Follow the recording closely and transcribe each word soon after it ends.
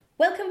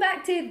Welcome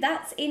back to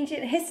That's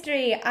Ancient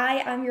History. I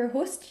am your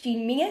host,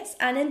 Jean Mingus,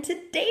 and in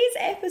today's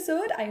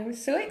episode, I am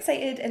so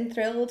excited and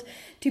thrilled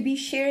to be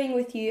sharing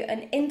with you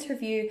an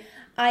interview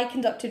I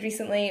conducted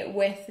recently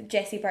with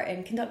Jessie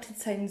Burton. Conducted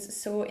sounds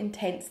so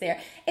intense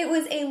there. It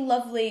was a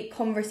lovely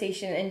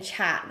conversation and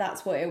chat,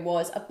 that's what it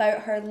was,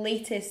 about her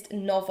latest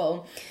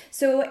novel.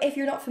 So if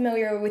you're not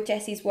familiar with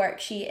Jessie's work,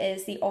 she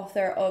is the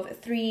author of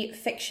 3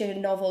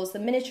 fiction novels, The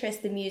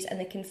Miniaturist, The Muse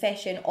and The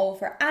Confession, all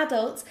for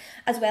adults,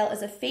 as well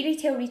as a fairy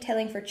tale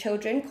retelling for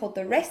children called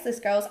The Restless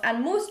Girls,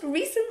 and most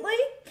recently,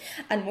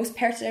 and most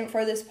pertinent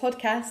for this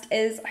podcast,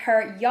 is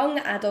her young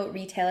adult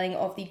retelling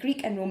of the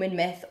Greek and Roman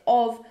myth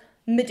of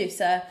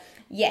Medusa.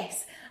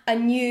 Yes, a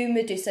new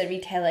Medusa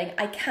retelling.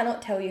 I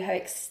cannot tell you how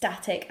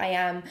ecstatic I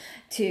am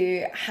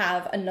to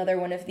have another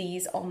one of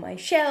these on my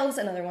shelves,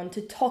 another one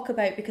to talk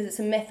about, because it's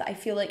a myth that I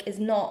feel like is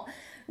not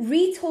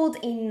retold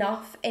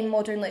enough in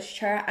modern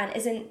literature and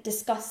isn't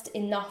discussed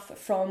enough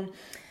from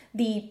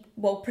the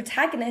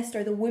protagonist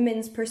or the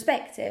woman's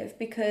perspective,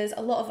 because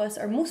a lot of us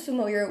are most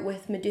familiar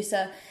with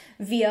Medusa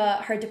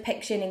via her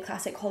depiction in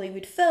classic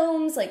Hollywood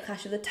films like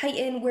Clash of the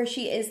Titan, where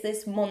she is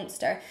this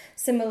monster.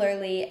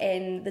 Similarly,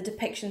 in the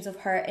depictions of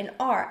her in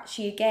art,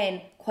 she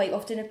again quite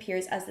often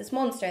appears as this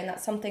monster, and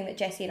that's something that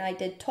Jessie and I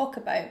did talk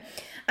about.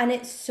 And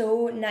it's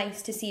so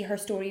nice to see her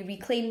story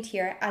reclaimed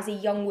here as a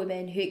young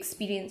woman who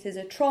experiences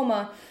a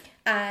trauma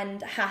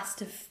and has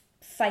to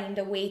find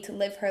a way to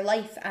live her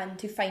life and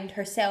to find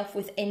herself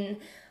within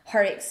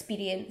her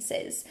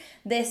experiences.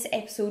 This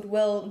episode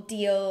will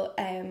deal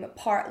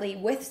partly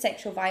with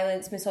sexual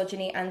violence,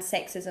 misogyny and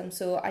sexism,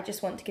 so I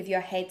just want to give you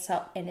a heads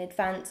up in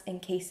advance in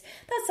case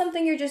that's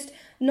something you're just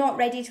not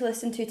ready to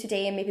listen to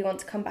today and maybe want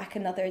to come back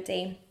another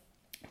day.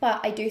 But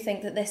I do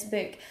think that this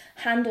book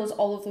handles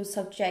all of those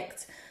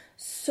subjects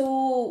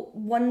so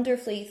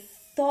wonderfully,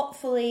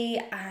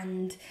 thoughtfully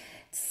and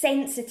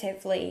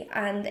sensitively,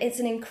 and it's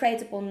an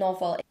incredible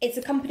novel. It's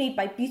accompanied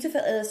by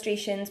beautiful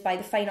illustrations by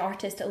the fine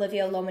artist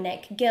Olivia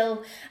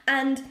Lomenech-Gill,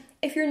 and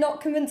if you're not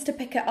convinced to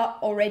pick it up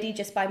already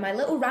just by my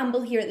little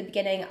ramble here at the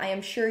beginning, I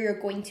am sure you're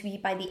going to be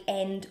by the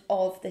end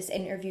of this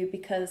interview,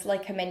 because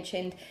like I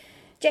mentioned,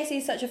 Jessie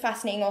is such a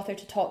fascinating author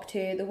to talk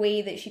to. The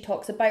way that she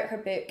talks about her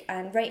book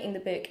and writing the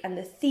book and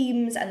the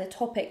themes and the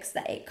topics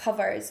that it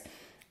covers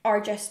are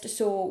just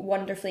so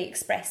wonderfully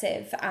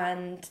expressive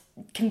and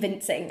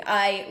convincing.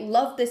 I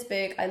loved this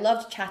book, I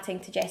loved chatting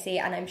to Jessie,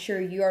 and I'm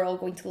sure you are all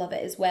going to love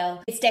it as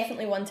well. It's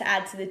definitely one to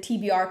add to the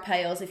TBR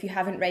piles if you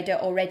haven't read it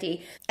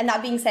already. And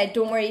that being said,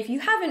 don't worry if you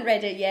haven't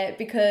read it yet,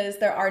 because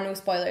there are no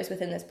spoilers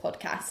within this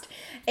podcast.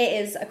 It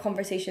is a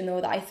conversation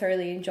though that I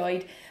thoroughly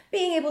enjoyed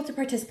being able to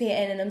participate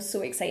in, and I'm so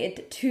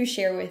excited to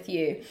share with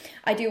you.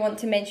 I do want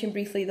to mention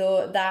briefly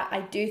though that I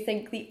do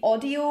think the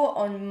audio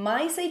on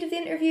my side of the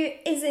interview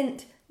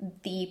isn't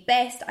the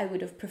best. I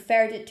would have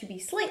preferred it to be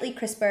slightly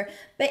crisper,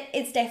 but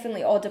it's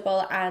definitely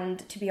audible, and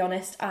to be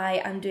honest,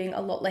 I am doing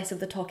a lot less of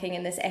the talking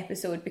in this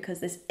episode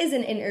because this is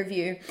an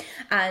interview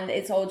and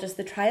it's all just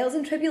the trials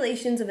and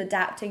tribulations of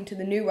adapting to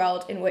the new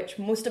world in which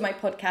most of my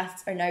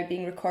podcasts are now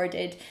being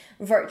recorded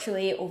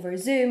virtually over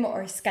Zoom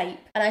or Skype,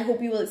 and I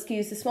hope you will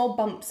excuse the small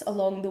bumps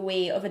along the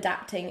way of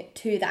adapting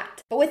to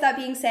that. But with that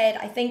being said,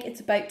 I think it's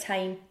about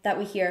time that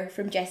we hear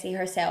from Jessie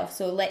herself,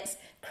 so let's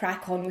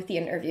crack on with the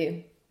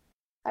interview.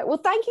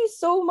 Well, thank you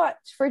so much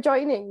for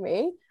joining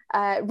me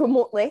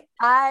remotely.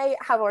 I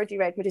have already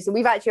read Medusa.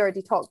 We've actually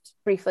already talked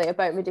briefly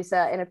about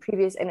Medusa in a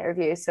previous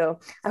interview, so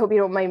I hope you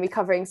don't mind me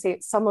covering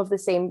some of the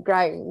same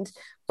ground,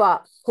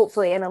 but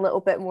hopefully in a little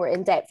bit more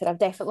in depth. And I've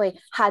definitely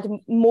had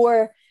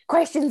more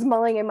questions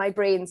mulling in my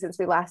brain since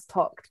we last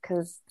talked,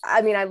 because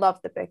I mean, I loved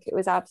the book. It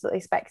was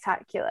absolutely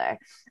spectacular.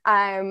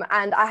 And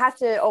I have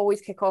to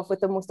always kick off with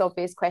the most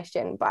obvious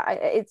question, but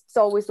it's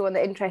always the one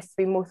that interests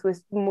me most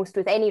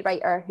with any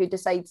writer who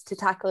decides to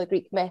tackle a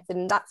Greek myth,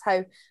 and that's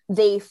how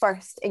they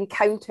first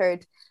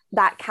encountered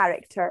that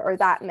character or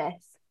that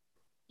myth.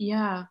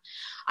 Yeah,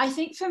 I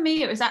think for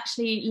me it was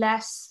actually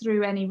less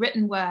through any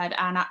written word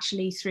and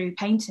actually through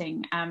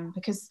painting,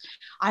 because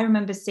I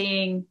remember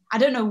seeing, I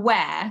don't know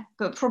where,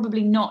 but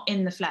probably not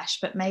in the flesh,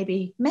 but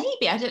maybe,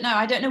 I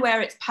don't know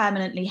where it's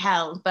permanently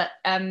held, but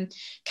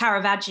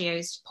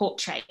Caravaggio's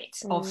portrait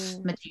of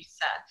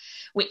Medusa,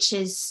 which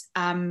is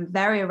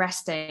very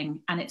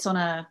arresting, and it's on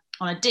a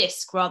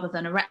disc rather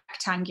than a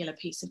rectangular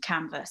piece of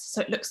canvas,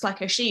 so it looks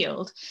like a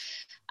shield.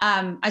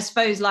 I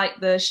suppose like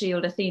the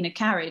shield Athena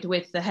carried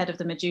with the head of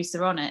the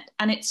Medusa on it.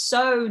 And it's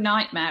so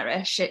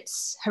nightmarish,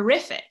 it's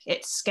horrific,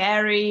 it's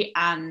scary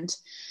and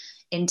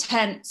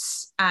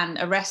intense and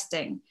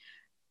arresting.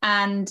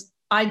 And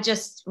I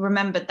just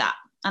remembered that.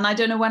 And I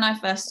don't know when I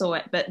first saw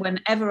it, but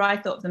whenever I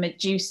thought of the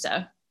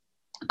Medusa,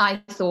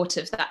 I thought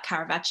of that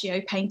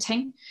Caravaggio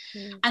painting.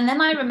 And then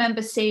I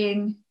remember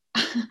seeing,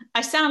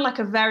 I sound like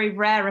a very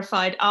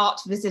rarefied art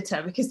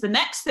visitor, because the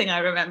next thing I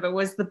remember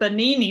was the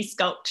Bernini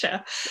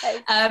sculpture.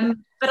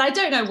 But I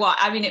don't know what,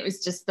 I mean, it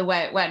was just the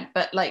way it went,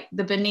 but like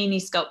the Bernini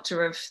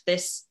sculpture of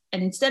this,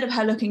 and instead of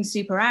her looking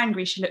super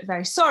angry, she looked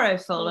very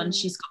sorrowful, and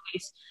she's got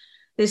these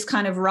this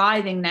kind of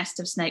writhing nest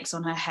of snakes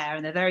on her hair,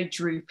 and they're very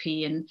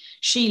droopy, and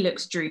she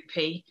looks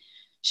droopy.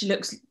 She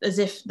looks as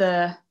if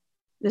the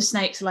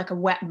snakes are like a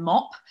wet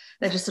mop.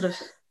 They're just sort of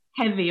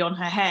heavy on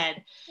her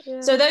head.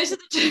 Yeah. So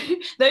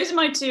those are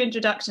my two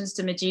introductions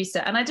to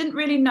Medusa. And I didn't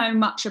really know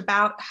much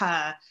about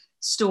her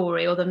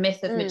story or the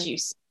myth of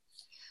Medusa,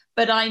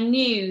 but I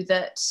knew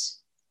that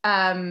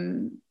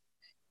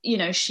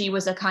she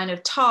was a kind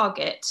of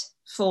target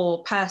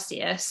for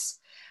Perseus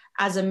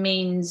as a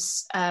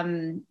means,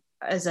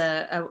 as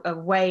a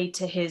way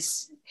to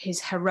his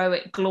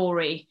heroic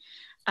glory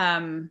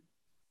on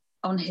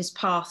his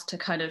path to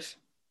kind of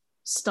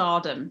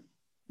stardom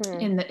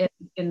in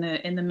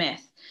the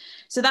myth.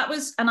 So that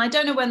was, and I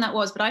don't know when that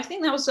was, but I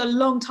think that was a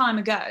long time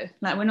ago.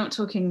 Like, we're not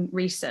talking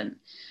recent,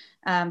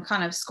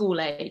 kind of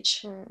school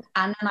age.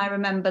 And then I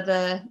remember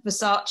the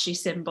Versace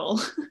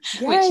symbol,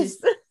 which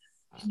is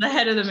the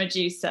head of the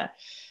Medusa.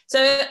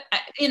 So,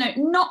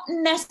 not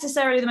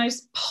necessarily the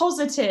most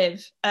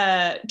positive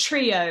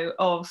trio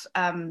of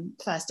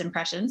first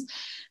impressions,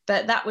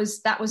 but that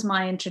was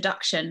my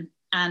introduction.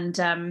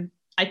 And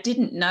I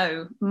didn't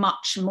know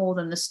much more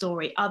than the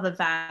story, other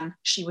than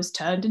she was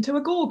turned into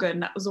a gorgon.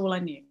 That was all I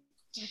knew.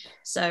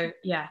 So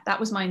yeah, that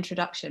was my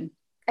introduction.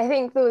 I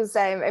think those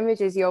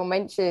images you all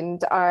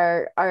mentioned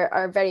are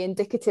very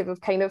indicative of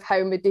kind of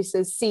how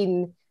Medusa's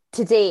seen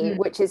today,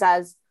 which is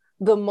as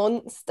the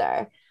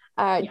monster.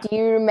 Do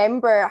you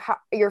remember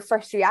your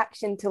first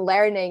reaction to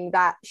learning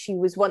that she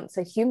was once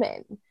a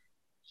human?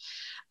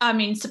 I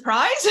mean,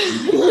 surprise.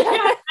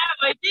 I had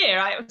no idea.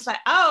 I was like,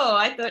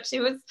 I thought she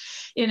was,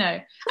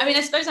 I mean,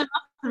 I suppose I must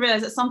have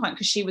realized at some point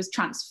because she was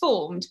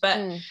transformed,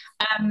 but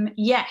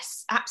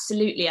yes,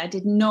 absolutely. I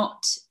did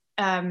not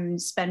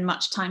spend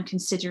much time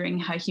considering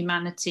her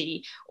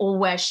humanity or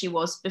where she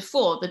was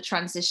before the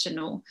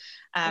transitional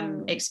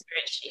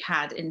experience she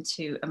had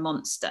into a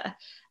monster.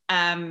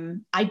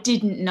 I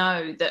didn't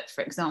know that,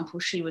 for example,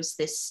 she was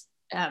this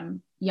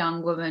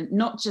young woman,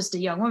 not just a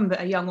young woman,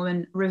 but a young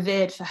woman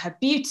revered for her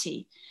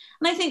beauty.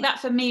 And I think that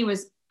for me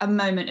was a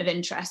moment of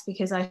interest,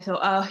 because I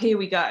thought, here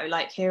we go.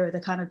 Like, here are the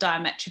kind of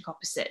diametric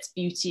opposites,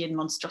 beauty and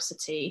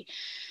monstrosity.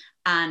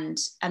 And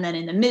then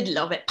in the middle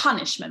of it,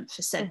 punishment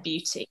for said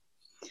beauty.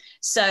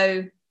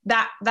 So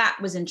that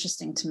was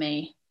interesting to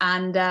me.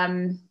 And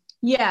I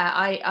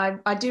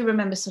do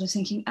remember sort of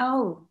thinking,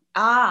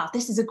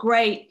 this is a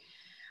great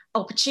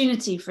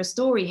opportunity for a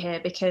story here,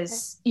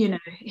 because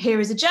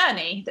here is a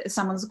journey that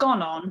someone's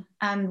gone on,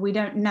 and we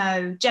don't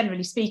know.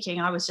 Generally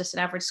speaking, I was just an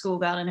average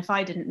schoolgirl, and if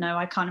I didn't know,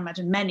 I can't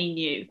imagine many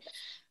knew.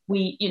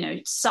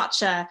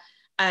 Such a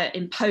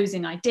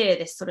imposing idea,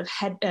 this sort of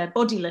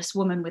bodiless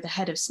woman with a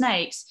head of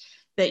snakes,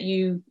 that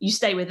you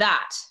stay with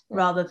that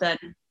rather than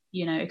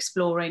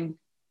exploring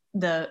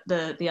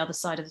the other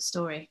side of the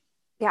story.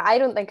 Yeah, I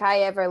don't think I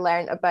ever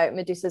learned about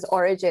Medusa's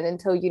origin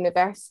until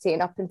university,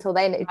 and up until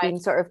then it had been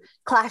sort of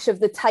Clash of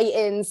the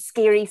Titans,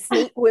 scary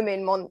snake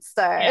woman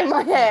monster in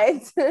my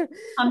head.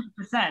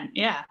 100%,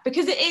 yeah,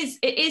 because it is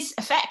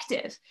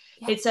effective.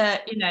 Yeah. It's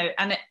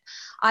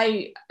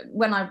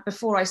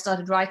before I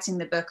started writing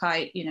the book,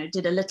 I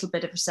did a little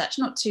bit of research,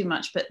 not too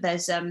much, but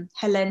there's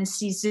Hélène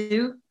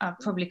Cixous, I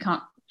probably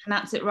can't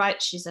pronounce it right,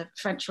 she's a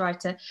French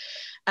writer,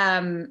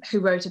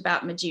 who wrote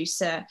about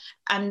Medusa,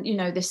 and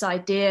this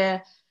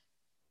idea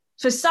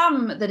for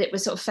some that it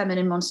was sort of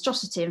feminine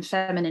monstrosity and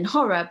feminine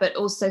horror, but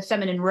also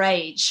feminine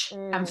rage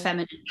and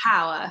feminine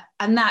power.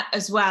 And that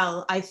as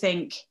well, I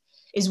think,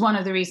 is one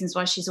of the reasons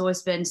why she's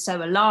always been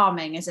so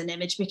alarming as an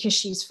image, because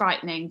she's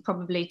frightening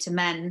probably to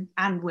men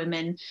and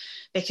women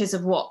because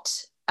of what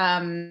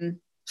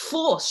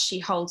force she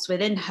holds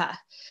within her,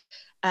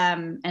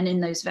 and in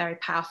those very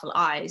powerful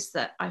eyes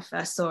that I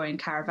first saw in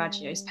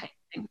Caravaggio's painting.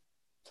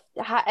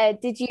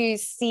 Did you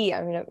see,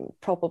 I mean,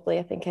 probably,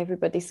 I think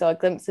everybody saw a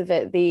glimpse of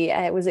it,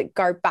 was it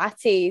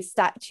Garbati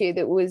statue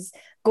that was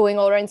going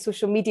all around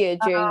social media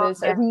during the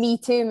sort of Me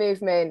Too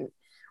movement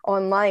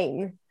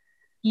online?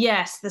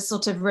 Yes, the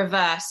sort of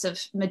reverse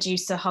of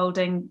Medusa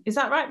holding, is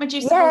that right?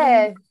 Medusa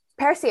holding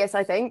Perseus,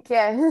 I think,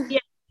 yeah. Yeah,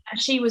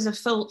 she was a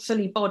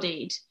fully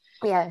bodied.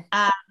 Yeah.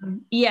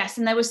 Yes,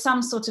 and there was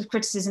some sort of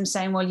criticism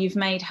saying, well, you've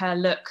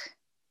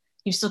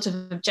sort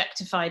of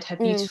objectified her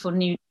beautiful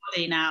new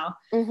body now.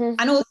 Mm-hmm.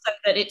 And also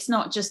that it's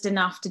not just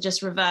enough to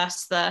just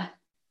reverse the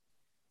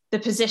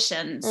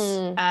positions.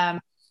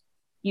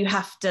 You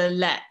have to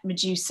let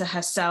Medusa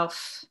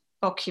herself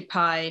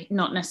occupy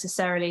not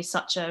necessarily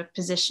such a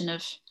position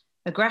of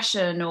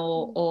aggression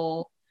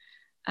or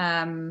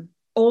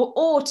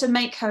to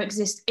make her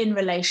exist in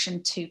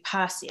relation to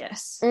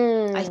Perseus.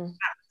 I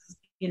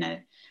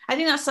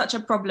think that's such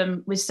a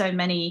problem with so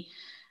many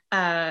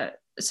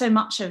so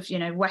much of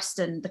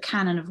the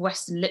canon of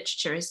Western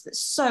literature, is that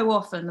so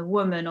often the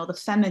woman or the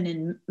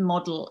feminine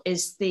model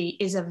is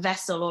a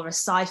vessel or a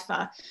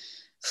cipher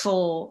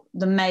for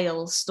the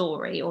male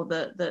story or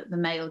the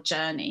male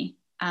journey.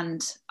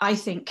 And I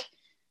think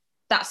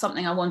that's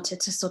something I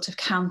wanted to sort of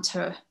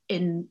counter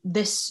in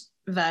this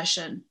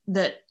version,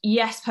 that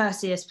yes,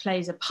 Perseus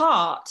plays a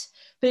part,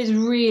 but it's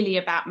really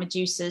about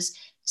Medusa's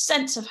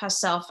sense of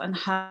herself and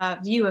her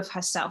view of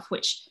herself,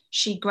 which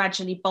she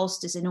gradually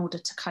bolsters in order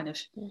to kind of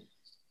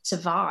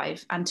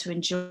survive and to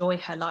enjoy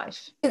her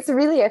life. It's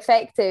really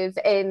effective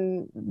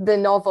in the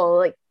novel.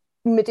 Like,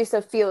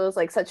 Medusa feels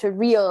like such a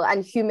real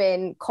and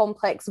human,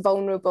 complex,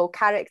 vulnerable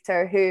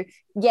character who,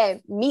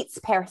 meets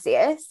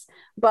Perseus,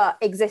 but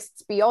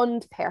exists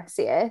beyond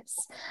Perseus.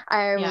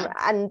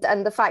 And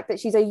the fact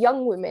that she's a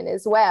young woman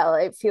as well,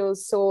 it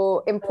feels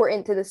so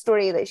important to the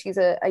story that she's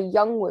a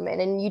young woman.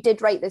 And you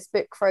did write this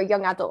book for a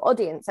young adult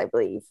audience, I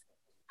believe.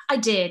 I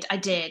did.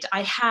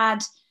 I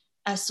had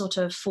a sort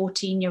of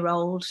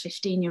 14-year-old,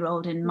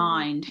 15-year-old in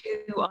mind,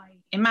 who I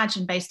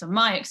imagine, based on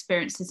my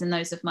experiences and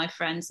those of my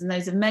friends and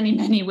those of many,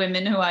 many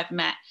women who I've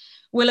met,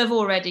 will have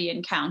already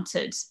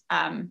encountered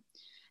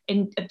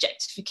in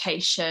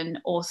objectification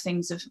or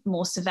things of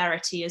more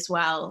severity as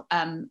well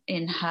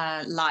in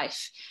her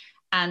life,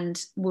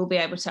 and will be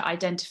able to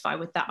identify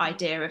with that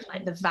idea of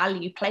like the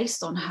value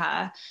placed on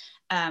her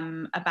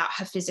about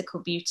her physical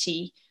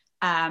beauty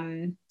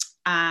and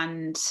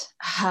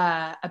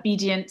her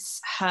obedience,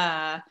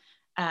 her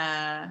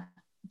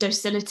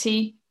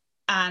docility,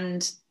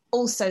 and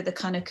also the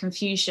kind of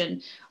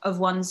confusion of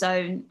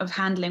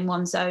handling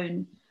one's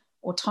own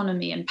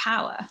autonomy and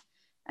power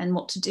and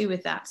what to do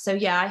with that. So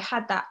I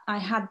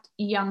had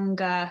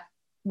younger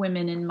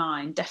women in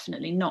mind,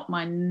 definitely not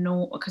my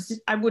normal,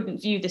 because I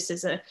wouldn't view this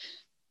as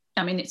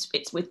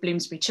it's with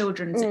Bloomsbury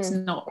Children's.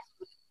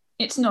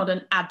 It's not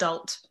an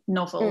adult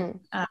novel,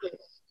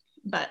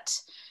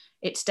 but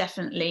it's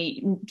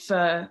definitely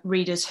for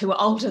readers who are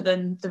older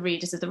than the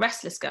readers of The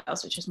Restless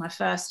Girls, which was my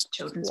first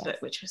children's book,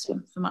 which was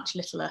for much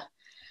littler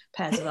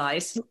pairs of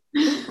eyes.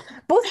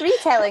 Both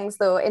retellings,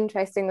 though,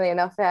 interestingly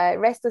enough.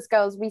 Restless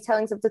Girls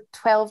retellings of the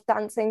 12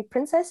 Dancing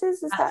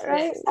Princesses, is that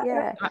right?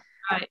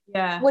 Right,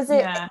 yeah. Was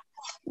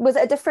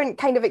it a different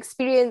kind of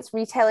experience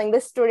retelling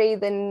this story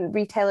than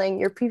retelling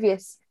your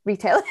previous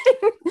retelling?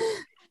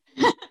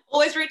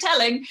 Always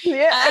retelling.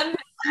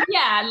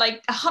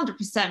 Like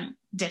 100%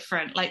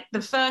 different. Like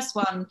the first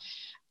one,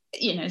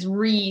 is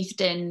wreathed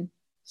in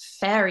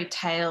fairy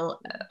tale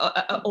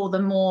or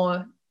the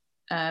more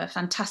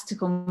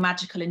fantastical,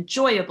 magical,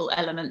 enjoyable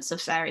elements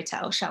of fairy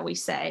tale, shall we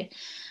say.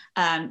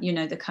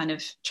 The kind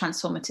of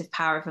transformative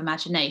power of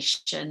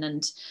imagination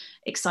and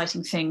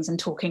exciting things and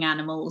talking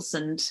animals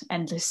and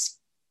endless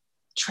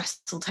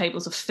trestle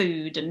tables of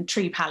food and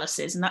tree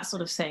palaces and that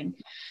sort of thing.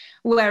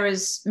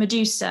 Whereas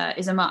Medusa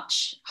is a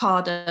much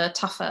harder,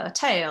 tougher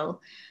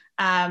tale.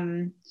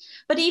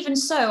 But even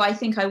so, I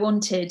think I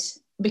wanted,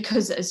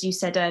 because as you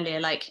said earlier,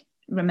 like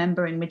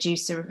remembering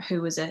Medusa,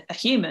 who was a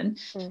human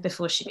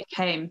before she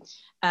became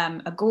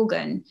a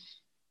Gorgon,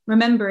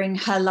 remembering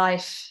her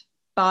life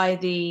by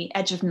the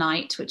edge of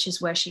night, which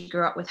is where she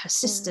grew up with her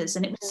sisters.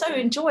 And it was so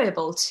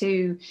enjoyable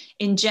to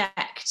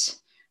inject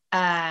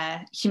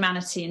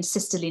humanity and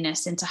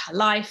sisterliness into her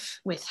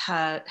life with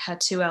her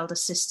two elder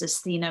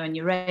sisters, Theno and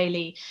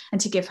Euryale, and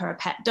to give her a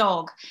pet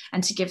dog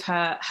and to give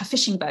her her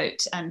fishing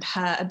boat and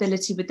her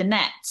ability with the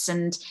nets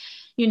and,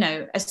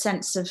 a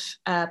sense of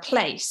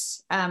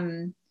place.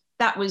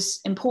 That was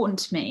important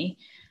to me.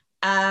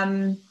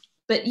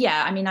 But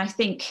I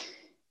think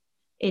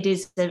it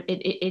is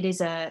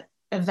a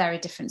very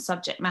different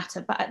subject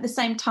matter. But at the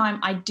same time,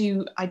 I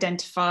do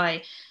identify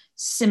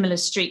similar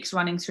streaks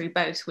running through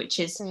both, which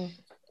is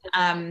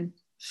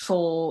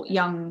for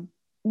young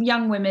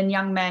women,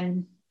 young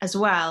men as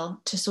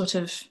well, to sort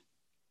of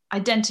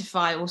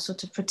identify or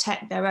sort of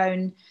protect their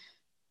own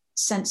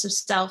sense of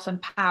self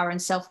and power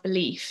and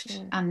self-belief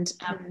and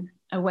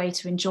a way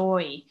to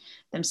enjoy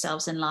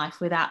themselves in life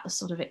without the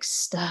sort of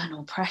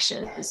external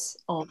pressures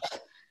of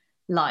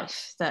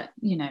life that,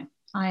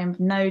 I am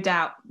no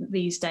doubt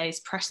these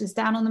days presses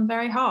down on them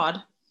very hard.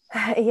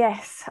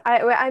 Yes,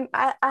 I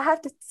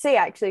have to say,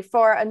 actually,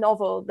 for a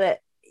novel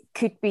that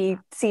could be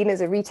seen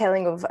as a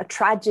retelling of a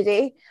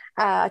tragedy,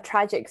 a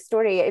tragic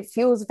story, it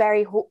feels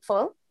very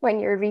hopeful when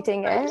you're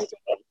reading it.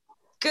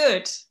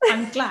 Good,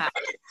 I'm glad.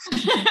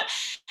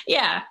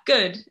 Yeah,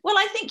 good. Well,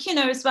 I think,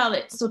 as well,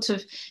 it's sort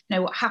of,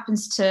 what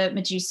happens to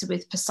Medusa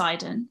with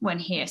Poseidon when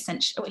he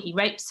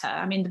rapes her.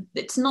 I mean,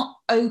 it's not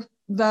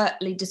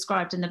overtly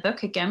described in the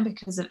book, again,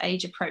 because of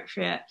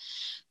age-appropriate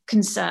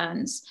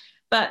concerns.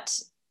 But,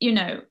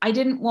 I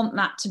didn't want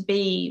that to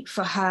be,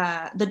 for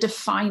her, the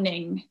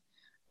defining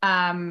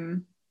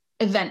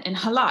event in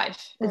her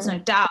life. There's no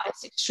doubt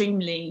it's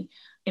extremely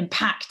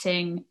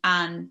impacting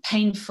and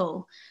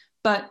painful,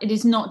 but it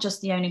is not just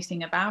the only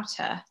thing about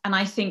her. And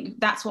I think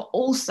that's what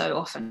also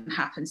often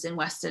happens in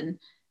Western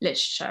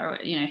literature,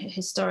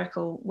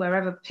 historical,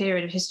 wherever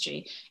period of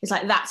history, is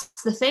like, that's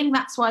the thing,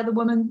 that's why the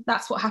woman,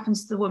 that's what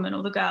happens to the woman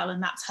or the girl,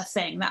 and that's her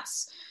thing,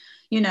 that's,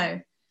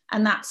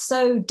 and that's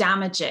so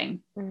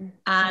damaging.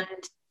 And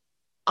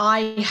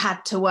I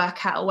had to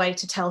work out a way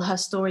to tell her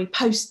story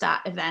post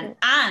that event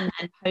and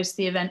post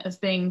the event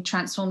of being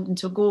transformed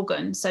into a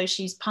Gorgon. So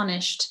she's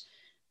punished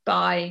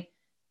by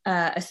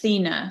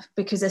Athena,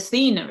 because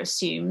Athena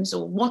assumes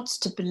or wants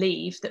to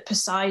believe that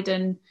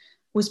Poseidon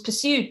was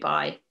pursued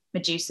by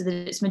Medusa,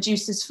 that it's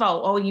Medusa's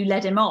fault. Oh, you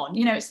led him on.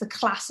 It's the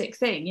classic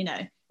thing,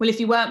 well, if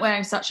you weren't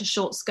wearing such a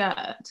short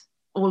skirt,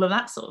 all of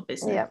that sort of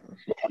business. Yeah.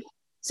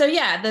 So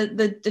yeah,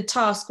 the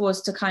task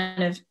was to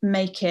kind of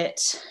make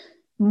it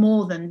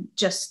more than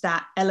just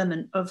that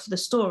element of the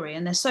story.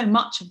 And there's so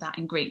much of that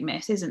in Greek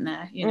myth, isn't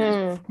there? You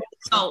know,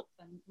 assault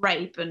and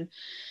rape, and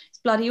it's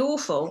bloody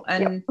awful.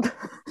 And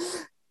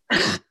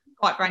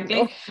quite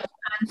frankly,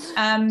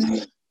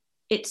 and,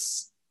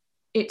 it's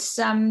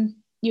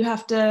you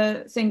have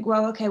to think,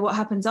 well, okay, what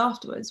happens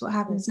afterwards? What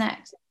happens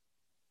next?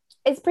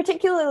 It's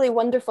particularly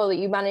wonderful that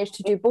you managed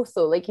to do both,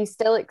 though. Like, you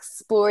still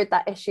explored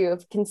that issue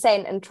of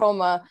consent and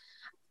trauma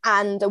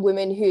and a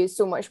woman who is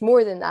so much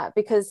more than that,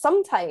 because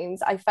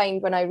sometimes I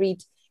find when I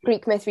read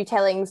Greek myth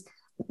retellings,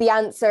 the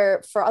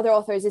answer for other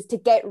authors is to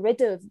get rid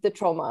of the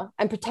trauma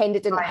and pretend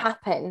it didn't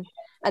happen,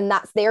 and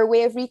that's their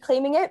way of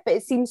reclaiming it. But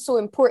it seems so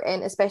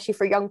important, especially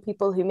for young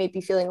people who may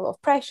be feeling a lot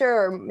of pressure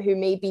or who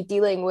may be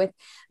dealing with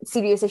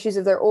serious issues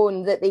of their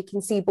own, that they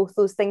can see both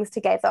those things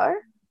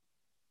together.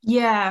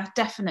 Yeah,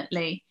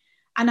 definitely.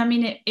 And I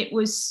mean, it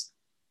was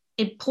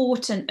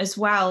important as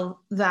well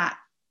that,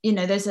 you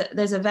know, there's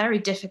a very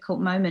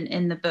difficult moment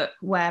in the book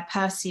where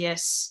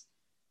Perseus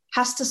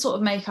has to sort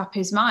of make up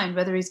his mind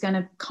whether he's going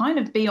to kind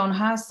of be on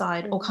her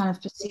side or kind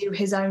of pursue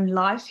his own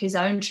life, his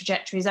own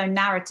trajectory, his own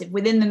narrative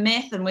within the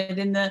myth and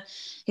within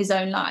his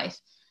own life.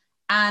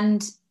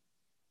 And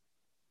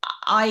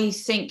I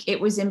think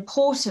it was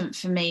important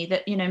for me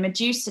that, you know,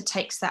 Medusa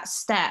takes that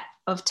step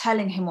of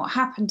telling him what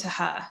happened to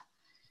her,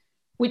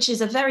 which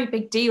is a very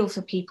big deal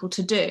for people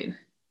to do.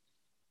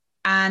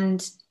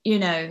 And, you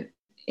know,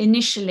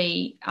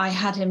 initially I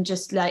had him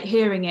just like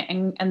hearing it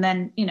and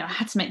then, you know, I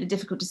had to make the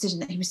difficult decision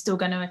that he was still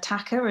going to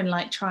attack her and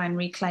like try and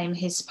reclaim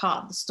his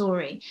part of the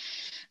story.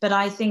 But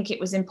I think it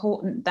was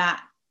important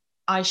that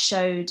I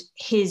showed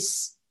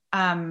his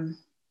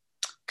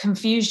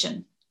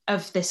confusion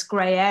of this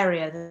grey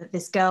area, that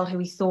this girl who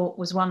he thought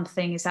was one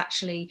thing is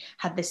actually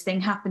had this thing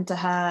happen to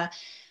her,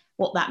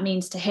 what that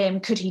means to him,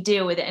 could he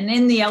deal with it? And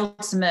in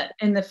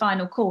the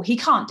final call, he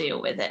can't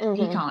deal with it.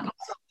 He can't,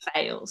 he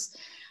fails.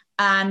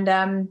 And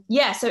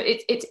so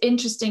it's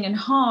interesting and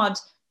hard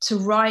to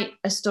write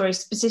a story,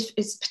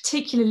 it's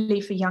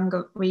particularly for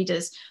younger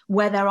readers,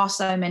 where there are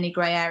so many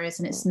grey areas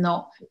and it's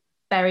not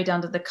buried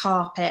under the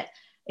carpet,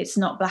 it's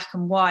not black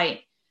and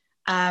white.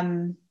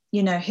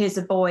 You know, here's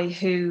a boy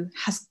who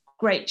has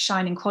great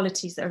shining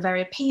qualities that are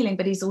very appealing,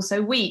 but he's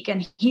also weak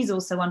and he's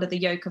also under the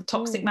yoke of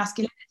toxic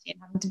masculinity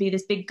and having to be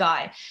this big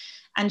guy.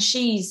 And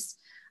she's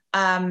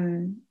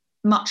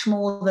much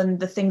more than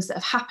the things that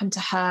have happened to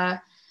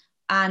her.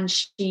 And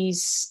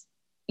she's,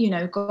 you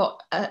know,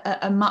 got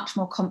a much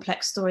more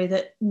complex story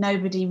that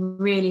nobody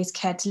really has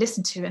cared to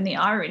listen to. And the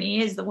irony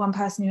is that one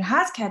person who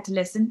has cared to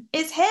listen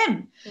is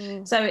him.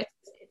 So it's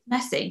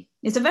messy.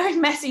 It's a very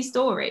messy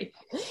story.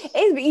 It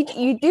is, but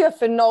you do a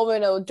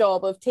phenomenal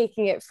job of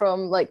taking it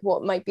from like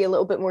what might be a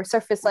little bit more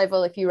surface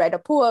level if you read a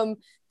poem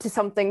to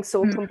something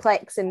so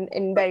complex and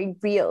very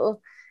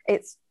real.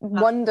 It's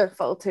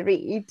wonderful to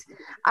read.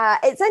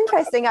 It's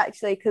interesting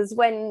actually, because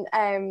when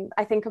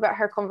I think about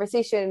her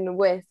conversation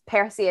with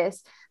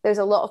Perseus, there's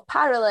a lot of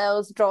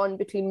parallels drawn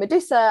between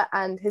Medusa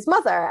and his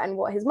mother and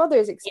what his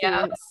mother's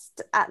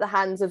experienced at the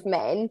hands of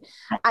men.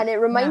 And it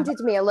reminded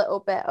me a little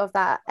bit of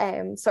that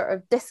sort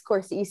of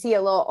discourse that you see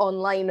a lot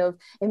online of,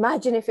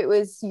 imagine if it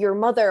was your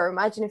mother, or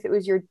imagine if it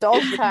was your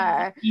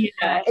daughter.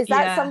 Is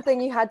that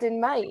something you had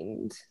in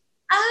mind?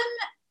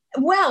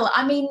 Well,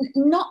 I mean,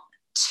 not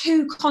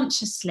too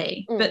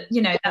consciously, but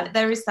you know,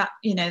 there is that,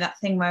 you know, that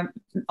thing where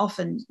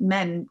often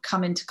men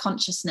come into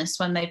consciousness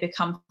when they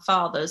become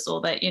fathers,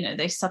 or that, you know,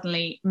 they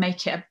suddenly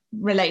relate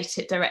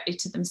it directly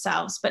to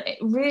themselves. But it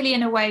really,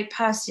 in a way,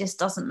 Perseus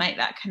doesn't make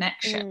that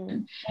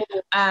connection.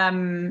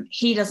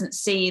 He doesn't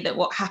see that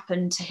what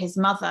happened to his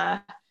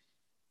mother,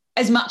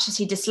 as much as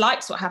he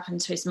dislikes what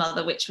happened to his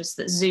mother, which was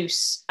that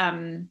Zeus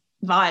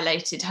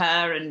violated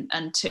her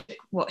and took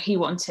what he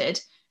wanted,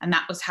 and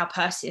that was how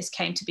Perseus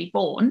came to be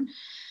born.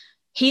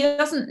 He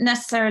doesn't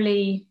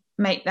necessarily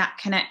make that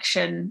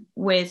connection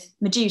with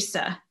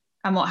Medusa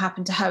and what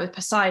happened to her with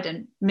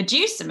Poseidon.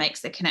 Medusa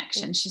makes the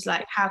connection. She's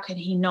like, how can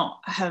he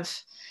not have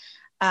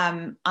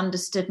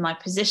understood my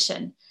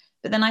position?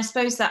 But then I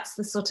suppose that's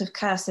the sort of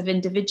curse of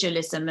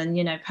individualism. And,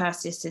 you know,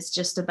 Perseus is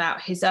just about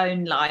his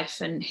own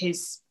life and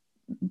his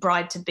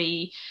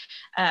bride-to-be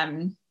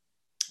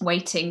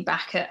waiting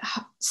back at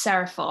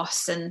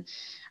Seriphos.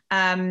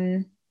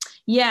 And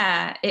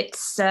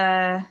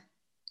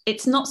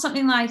it's not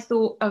something that I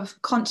thought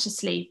of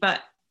consciously,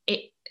 but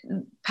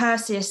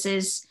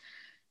Perseus's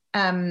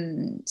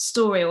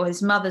story, or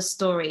his mother's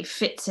story,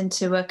 fits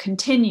into a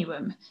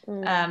continuum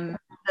that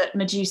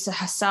Medusa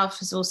herself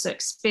has also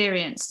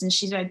experienced, and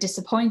she's very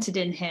disappointed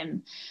in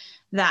him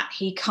that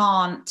he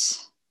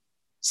can't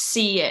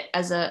see it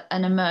as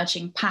an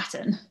emerging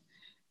pattern.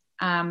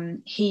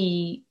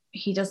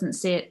 He doesn't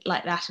see it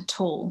like that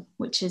at all,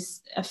 which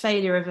is a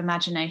failure of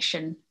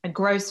imagination, a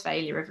gross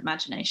failure of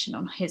imagination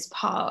on his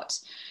part.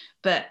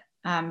 But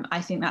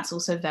I think that's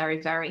also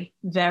very, very,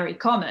 very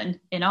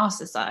common in our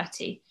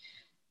society.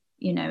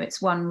 You know,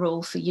 it's one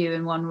rule for you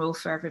and one rule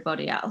for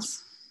everybody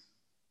else.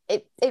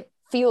 it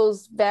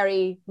feels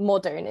very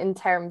modern in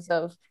terms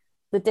of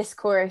the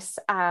discourse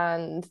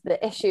and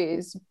the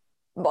issues.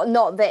 But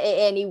not that it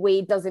in any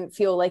way doesn't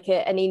feel like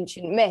an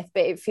ancient myth,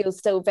 but it feels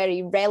still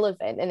very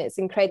relevant. And it's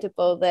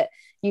incredible that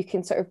you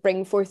can sort of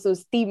bring forth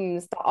those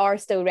themes that are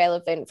still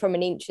relevant from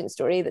an ancient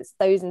story that's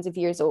thousands of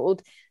years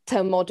old to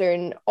a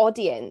modern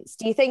audience.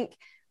 Do you think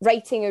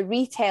writing a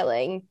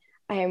retelling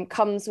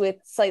comes with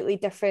slightly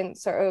different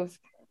sort of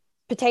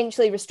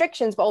potentially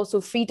restrictions, but also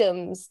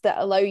freedoms that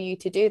allow you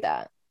to do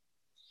that?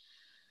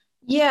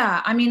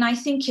 Yeah, I mean, I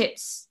think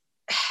it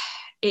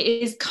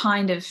is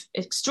kind of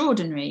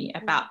extraordinary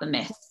about the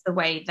myths, the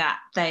way that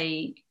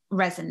they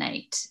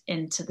resonate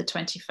into the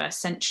 21st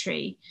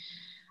century.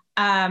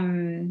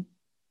 In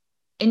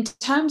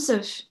terms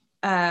of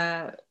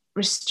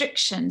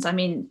restrictions, I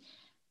mean,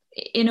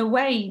 in a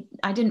way,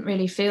 I didn't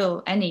really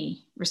feel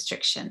any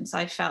restrictions.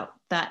 I felt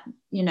that,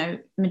 you know,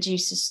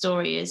 Medusa's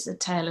story is a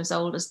tale as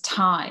old as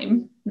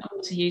time,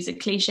 not to use a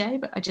cliche,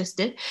 but I just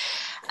did.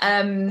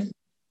 And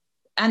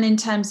in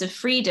terms of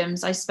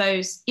freedoms, I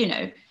suppose, you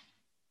know,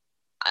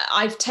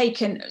 I've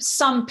taken,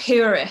 some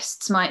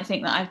purists might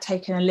think that I've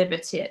taken a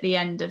liberty at the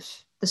end of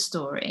the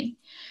story,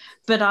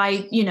 but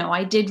I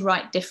did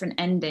write different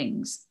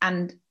endings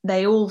and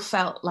they all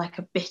felt like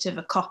a bit of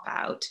a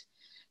cop-out.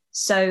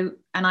 So,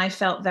 and I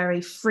felt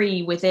very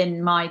free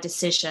within my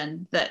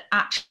decision that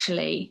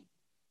actually,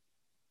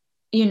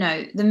 you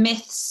know, the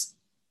myths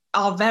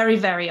are very,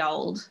 very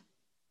old.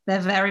 They're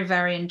very,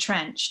 very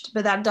entrenched,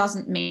 but that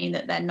doesn't mean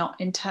that they're not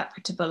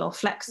interpretable or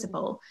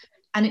flexible.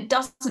 And it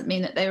doesn't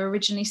mean that they were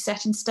originally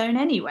set in stone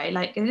anyway.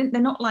 Like, they're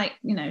not like,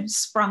 you know,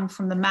 sprung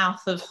from the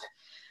mouth of,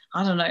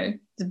 I don't know,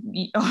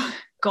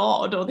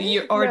 God or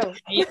the origin of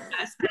the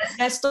universe.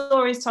 They're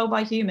stories told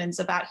by humans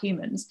about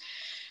humans.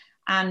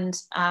 And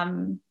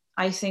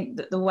I think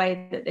that the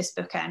way that this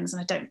book ends,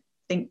 and I don't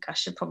think I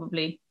should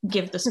probably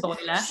give the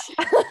spoiler,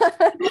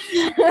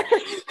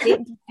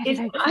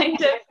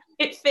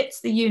 it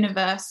fits the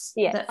universe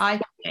that I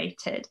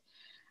created.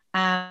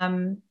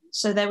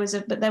 So there was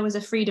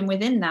a freedom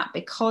within that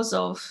because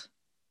of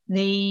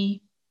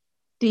the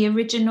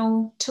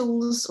original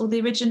tools or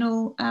the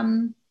original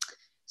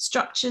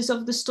structures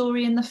of the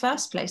story in the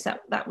first place.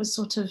 That was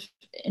sort of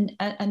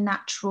a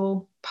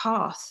natural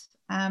path.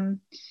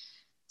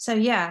 So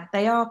yeah,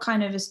 they are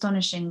kind of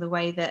astonishing the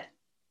way that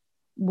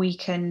we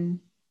can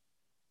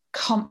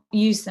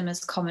use them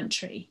as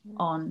commentary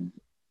on,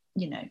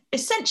 you know,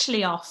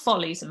 essentially our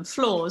follies and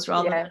flaws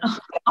rather than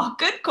our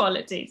good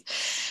qualities.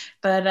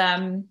 But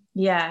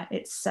yeah,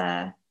 it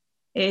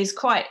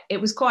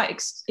was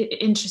quite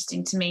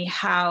interesting to me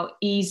how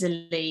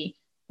easily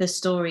the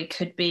story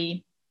could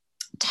be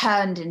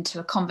turned into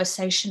a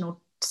conversational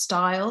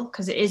style,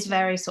 because it is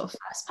very sort of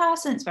first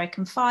person, it's very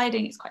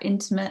confiding, it's quite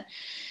intimate,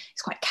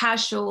 it's quite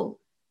casual,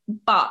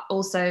 but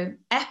also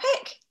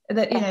epic.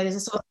 That, you know, there's a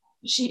sort of,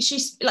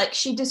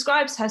 she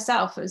describes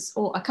herself as,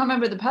 or I can't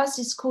remember the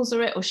person calls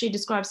her it, or she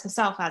describes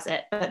herself as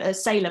it, but a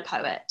sailor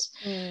poet.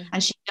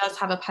 And she does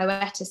have a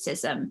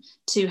poeticism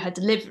to her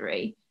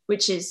delivery,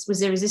 which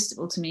was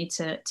irresistible to me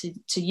to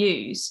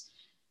use,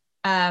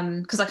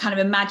 because I kind of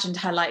imagined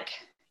her like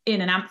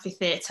in an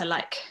amphitheater,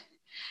 like,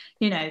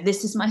 you know,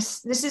 this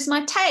is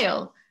my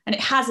tale, and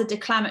it has a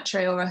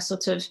declamatory or a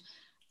sort of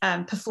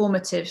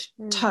performative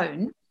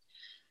tone,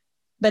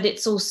 but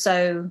it's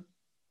also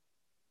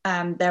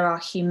there are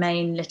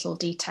humane little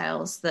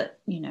details that,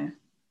 you know,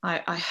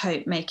 I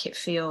hope make it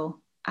feel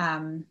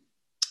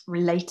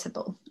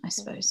relatable, I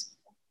suppose.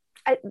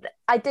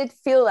 I did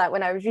feel that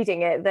when I was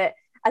reading it, that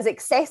as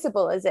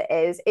accessible as it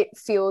is, it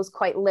feels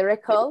quite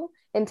lyrical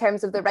in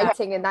terms of the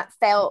writing, and that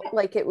felt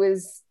like it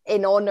was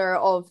in honor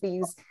of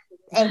these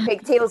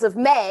epic tales of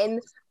men,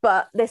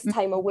 but this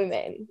time a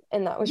women.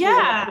 And that was really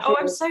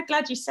I'm so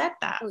glad you said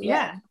that.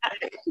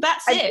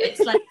 That's it. It's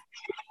like,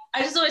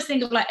 I just always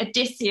think of like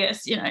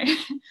Odysseus, you know,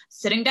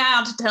 sitting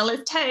down to tell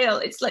his tale.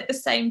 It's like the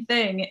same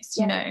thing. It's,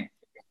 you know,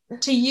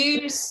 to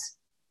use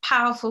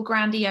powerful,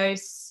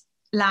 grandiose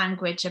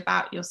language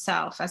about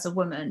yourself as a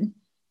woman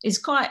is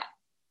quite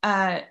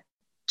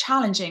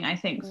challenging, I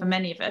think, for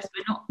many of us.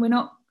 We're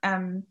not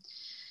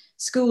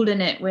schooled in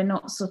it. We're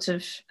not sort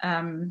of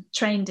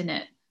trained in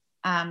it.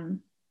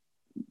 And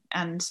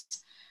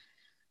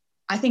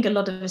I think a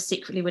lot of us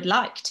secretly would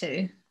like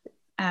to,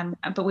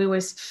 but we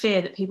always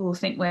fear that people will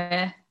think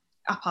we're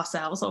up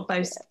ourselves or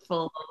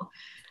boastful or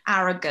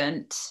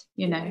arrogant,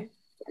 you know.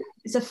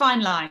 It's a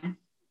fine line.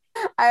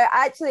 I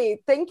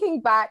actually,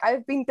 thinking back,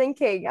 I've been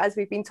thinking as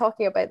we've been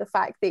talking about the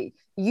fact that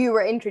you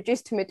were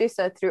introduced to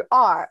Medusa through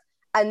art,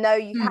 and now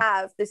you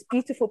have this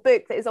beautiful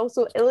book that is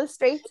also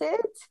illustrated.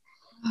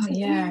 Oh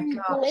yeah,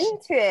 go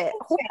into it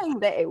hoping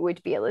that it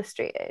would be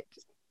illustrated?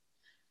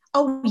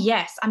 Oh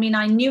yes, I mean,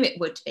 I knew it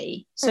would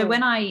be. So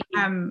when I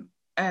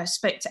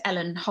spoke to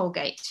Ellen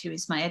Holgate, who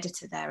is my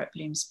editor there at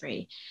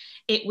Bloomsbury,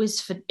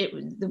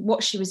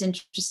 what she was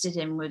interested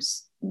in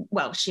was,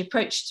 well, she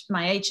approached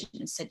my agent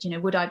and said, you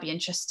know, would I be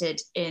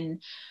interested in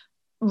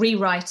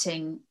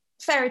rewriting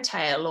fairy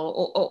tale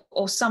or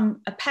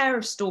a pair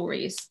of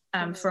stories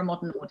for a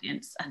modern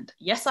audience. And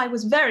yes, I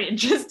was very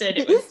interested.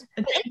 It was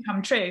a dream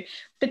come true,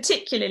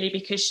 particularly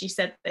because she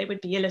said they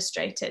would be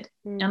illustrated.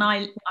 And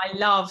I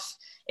love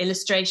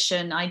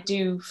illustration. I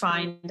do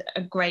find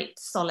a great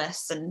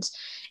solace and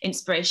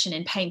inspiration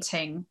in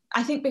painting.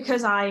 I think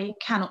because I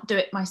cannot do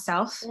it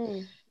myself.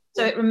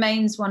 So it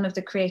remains one of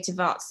the creative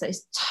arts that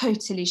is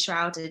totally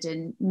shrouded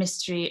in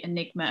mystery,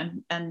 enigma,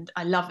 and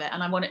I love it.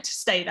 And I want it to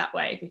stay that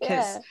way,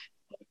 because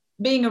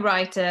being a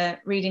writer,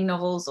 reading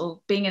novels, or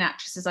being an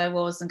actress as I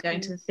was and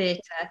going to the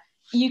theatre,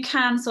 you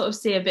can sort of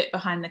see a bit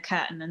behind the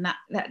curtain, and that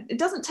it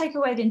doesn't take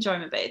away the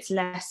enjoyment, but it's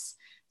less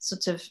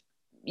sort of,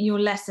 you're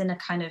less in a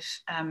kind of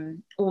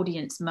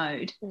audience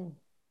mode.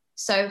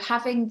 So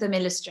having them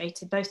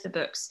illustrated, both the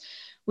books,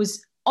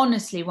 was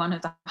honestly one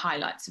of the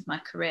highlights of my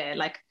career.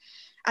 Like,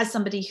 as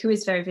somebody who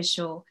is very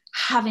visual,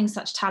 having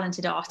such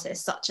talented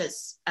artists such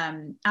as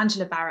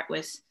Angela Barrett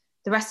with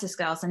The Restless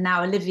Girls, and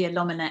now Olivia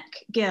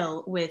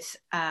Lomanek-Gill with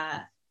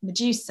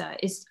Medusa,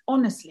 is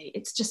honestly,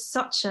 it's just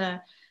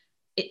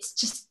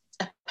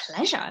a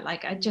pleasure.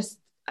 Like,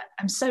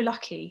 I'm so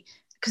lucky,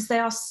 because they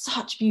are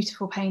such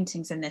beautiful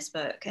paintings in this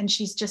book, and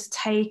she's just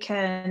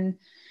taken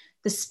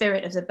the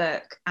spirit of the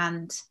book.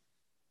 And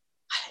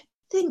I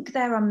think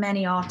there are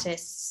many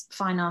artists,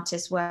 fine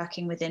artists,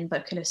 working within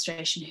book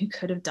illustration who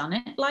could have done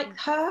it like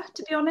her,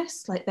 to be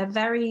honest. Like, they're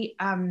very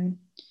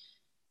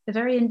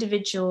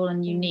individual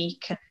and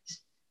unique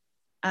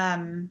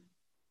and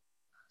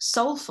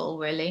soulful,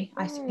 really.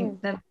 I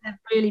think they're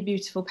really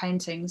beautiful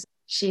paintings.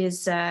 She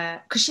is,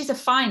 because she's a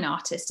fine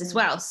artist as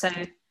well, so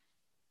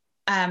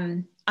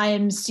I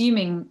am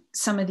assuming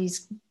some of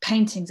these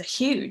paintings are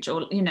huge,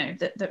 or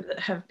that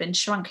have been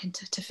shrunk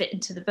to fit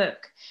into the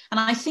book. And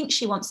I think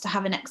she wants to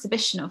have an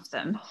exhibition of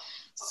them.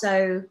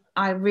 So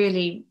I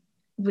really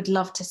would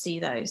love to see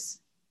those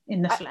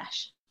in the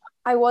flesh.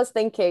 I was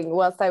thinking,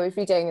 whilst I was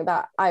reading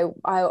that, I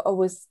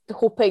was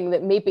hoping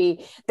that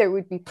maybe there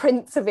would be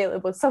prints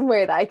available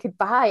somewhere that I could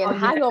buy and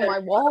hang on my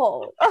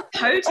wall.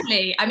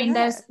 Totally. I mean,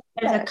 there's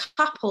a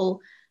couple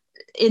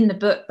in the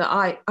book that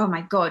I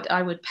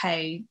would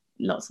pay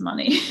lots of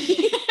money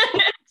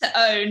to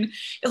own,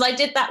 because I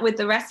did that with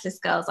The Restless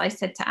Girls. I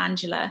said to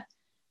Angela,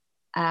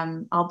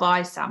 I'll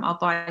buy some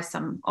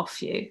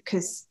off you,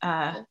 because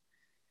I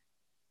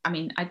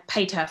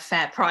paid her a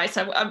fair price.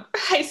 I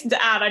hasten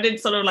to add, I didn't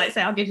sort of like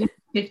say I'll give you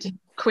 50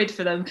 quid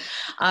for them.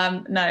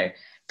 No,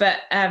 but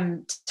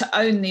to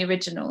own the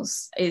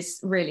originals is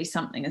really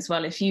something as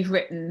well. If you've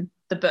written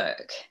the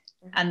book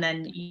and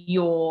then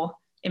your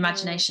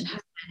imagination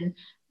has been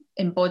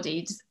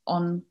embodied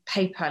on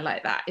paper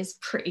like that, is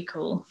pretty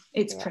cool.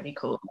 It's pretty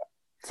cool.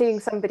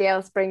 Seeing somebody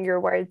else bring your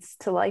words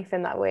to life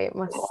in that way, it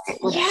must.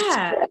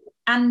 Yeah,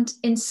 and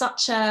in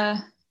such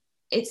a,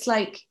 it's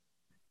like,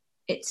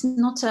 it's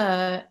not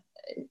a,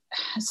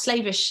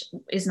 slavish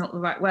is not the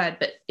right word,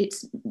 but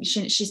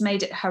she's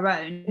made it her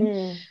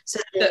own. So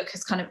the book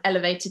has kind of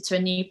elevated to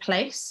a new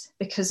place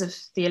because of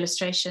the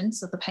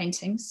illustrations of the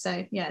paintings.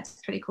 So yeah,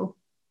 it's pretty cool.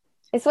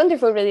 It's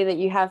wonderful, really, that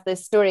you have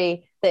this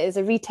story that is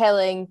a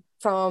retelling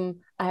from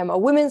a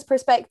woman's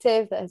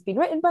perspective, that has been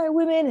written by a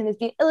woman and has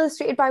been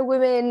illustrated by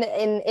women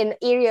in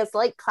areas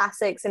like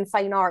classics and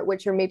fine art,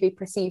 which are maybe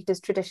perceived as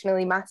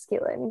traditionally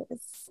masculine.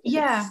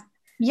 Yeah.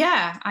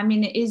 I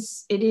mean, it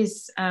is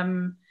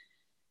a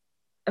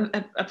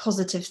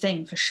positive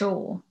thing for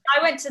sure.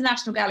 I went to the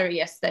National Gallery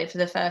yesterday for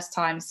the first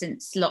time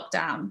since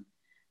lockdown,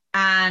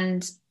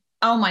 and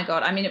oh my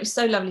God, I mean, it was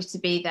so lovely to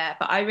be there,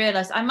 but I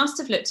realised I must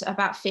have looked at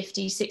about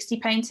 50, 60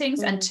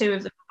 paintings, and 2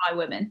 of them by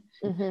women.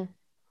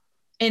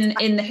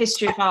 In the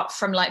history of art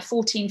from like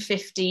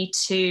 1450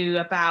 to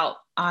about,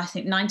 I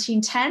think,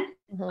 1910,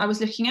 I was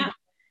looking at,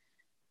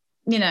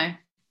 and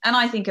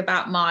I think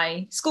about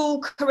my school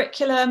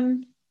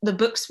curriculum, the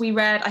books we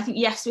read. I think,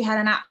 yes, we had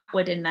an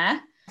Atwood in there,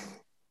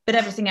 but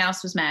everything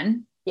else was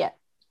men. Yeah.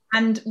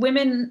 And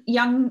women,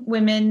 young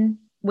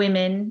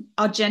women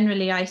are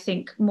generally, I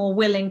think, more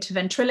willing to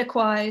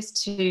ventriloquize,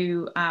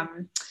 to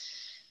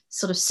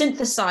sort of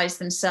synthesize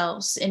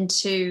themselves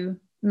into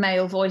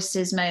male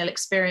voices, male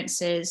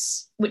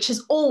experiences, which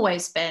has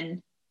always been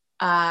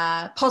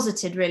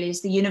posited really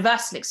as the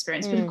universal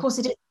experience. But of course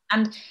it is.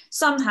 And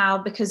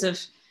somehow, because of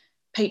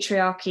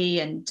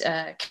patriarchy and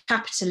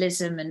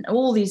capitalism and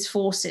all these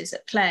forces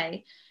at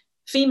play,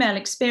 female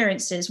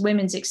experiences,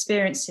 women's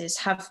experiences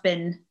have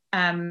been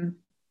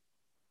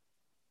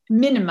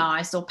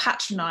minimized or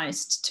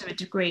patronized to a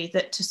degree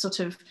that to sort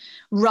of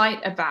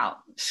write about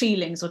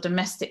feelings or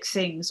domestic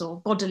things or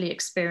bodily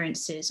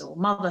experiences or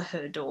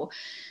motherhood or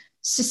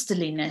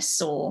sisterliness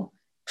or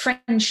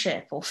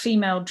friendship or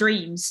female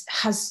dreams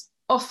has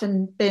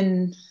often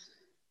been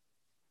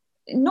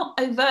not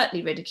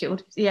overtly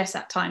ridiculed, yes,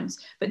 at times,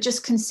 but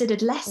just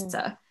considered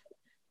lesser.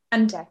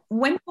 And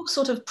when you're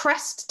sort of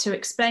pressed to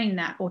explain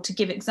that or to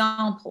give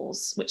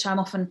examples, which I'm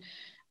often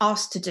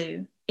asked to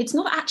do, it's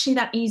not actually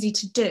that easy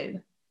to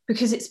do,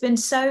 because it's been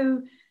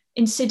so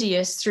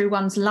insidious through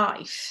one's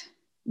life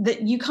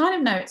that you kind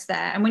of know it's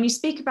there. And when you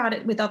speak about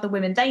it with other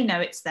women, they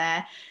know it's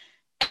there.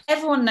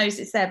 everyone knows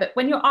it's there, but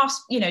when you're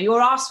asked,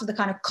 you're asked for the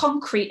kind of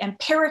concrete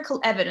empirical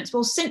evidence.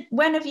 Well, since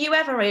when have you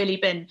ever really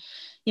been,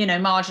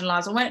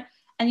 marginalized, or when?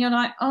 And you're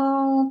like,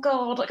 oh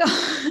God,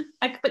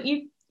 but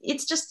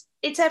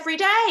it's every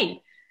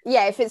day.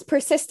 Yeah, if it's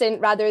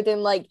persistent rather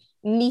than like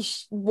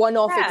niche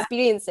one-off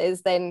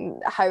experiences, then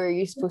how are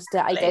you supposed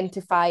to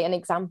identify an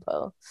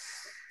example?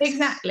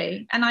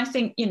 Exactly. And I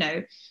think,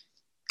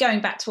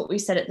 going back to what we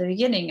said at the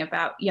beginning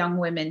about young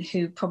women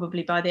who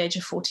probably by the age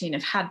of 14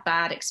 have had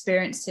bad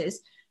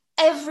experiences,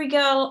 every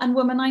girl and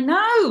woman I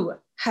know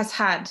has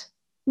had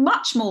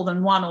much more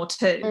than one or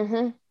two.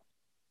 Mm-hmm.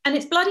 And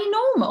it's bloody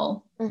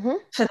normal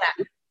for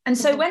them. And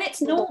so when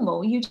it's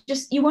normal, you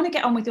want to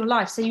get on with your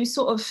life. So you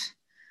sort of,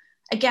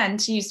 again,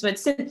 to use the word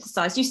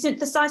synthesize, you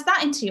synthesize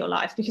that into your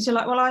life, because you're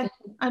like, well, I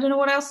don't know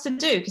what else to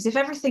do, because if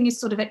everything is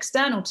sort of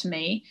external to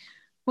me,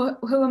 well,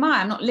 who am I?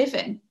 I'm not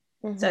living.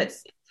 So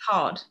it's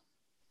hard.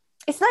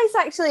 It's nice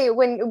actually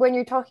when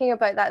you're talking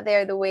about that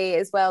there, the way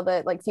as well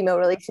that like female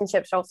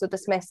relationships are also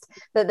dismissed,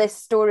 that this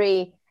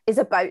story is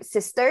about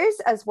sisters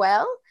as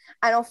well.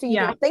 And often you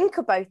don't think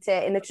about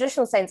it in the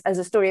traditional sense as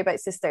a story about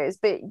sisters,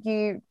 but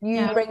you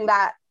bring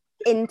that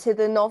into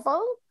the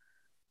novel.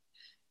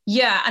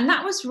 Yeah, and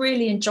that was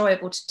really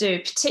enjoyable to do,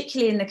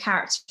 particularly in the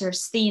character of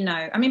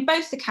Stheno. I mean,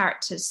 both the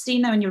characters,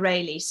 Stheno and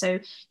Euryale. So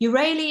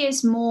Euryale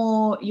is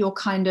more your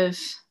kind of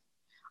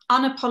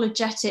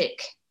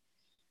unapologetic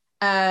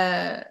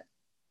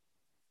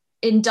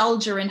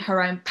indulger in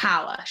her own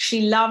power.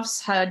 She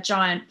loves her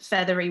giant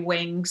feathery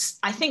wings.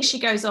 I think she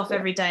goes off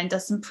every day and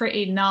does some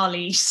pretty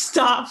gnarly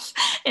stuff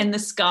in the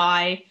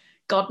sky.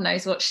 God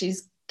knows what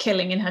she's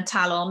killing in her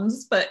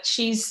talons, but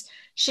she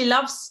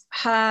loves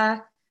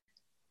herself.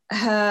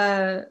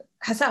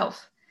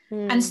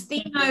 And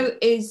Stheno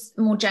is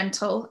more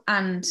gentle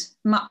and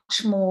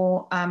much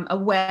more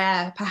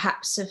aware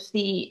perhaps of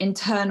the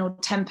internal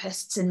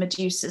tempests in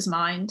Medusa's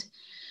mind.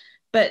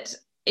 But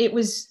it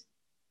was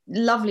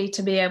lovely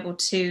to be able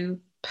to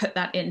put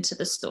that into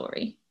the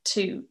story,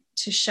 to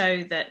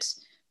show that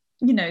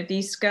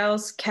these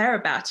girls care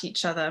about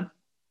each other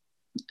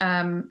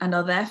and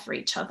are there for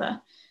each other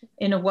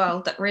in a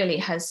world that really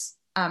has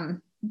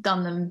done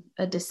them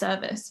a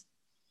disservice.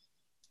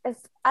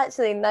 It's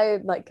actually now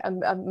like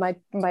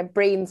my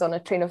brain's on a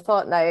train of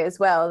thought now as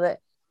well,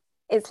 that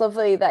it's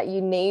lovely that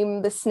you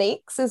name the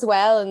snakes as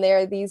well, and there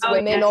are these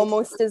women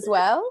almost as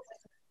well.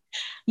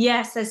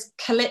 Yes, there's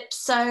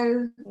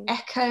Calypso,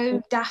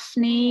 Echo,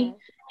 Daphne.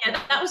 Yeah,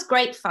 that was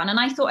great fun. And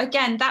I thought,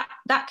 again,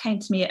 that came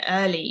to me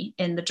early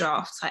in the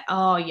draft. Like,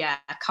 oh yeah,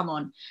 come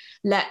on,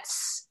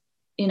 let's,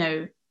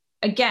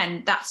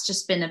 again, that's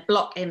just been a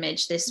block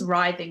image, this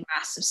writhing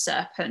mass of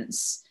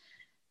serpents.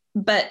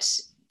 But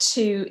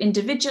to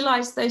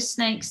individualize those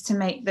snakes, to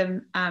make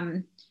them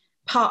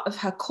part of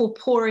her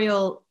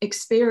corporeal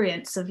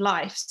experience of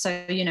life.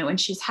 So, when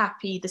she's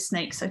happy, the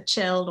snakes are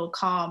chilled or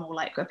calm, or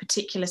like a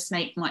particular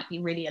snake might be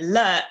really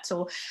alert.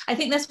 Or I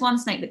think there's one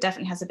snake that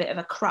definitely has a bit of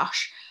a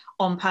crush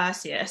on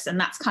Perseus, and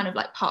that's kind of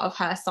like part of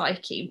her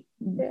psyche,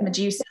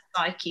 Medusa's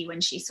psyche, when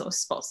she sort of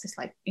spots this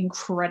like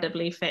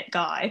incredibly fit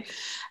guy.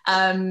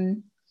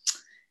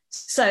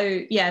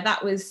 So yeah,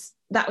 that was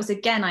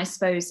again, I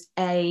suppose,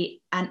 an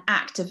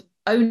act of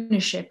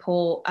ownership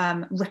or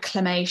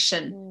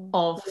reclamation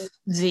of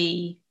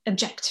the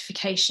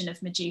objectification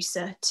of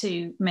Medusa,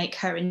 to make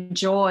her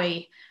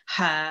enjoy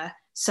her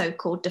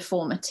so-called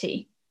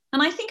deformity.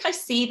 And I think I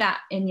see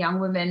that in young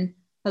women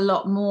a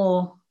lot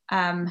more,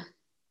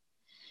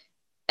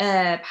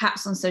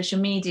 perhaps on social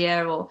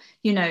media, or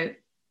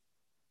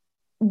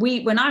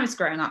when I was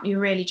growing up, you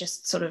really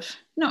just sort of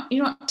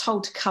you're not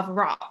told to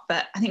cover up,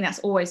 but I think that's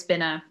always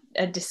been a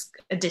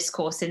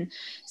discourse in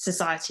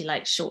society,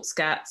 like short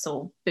skirts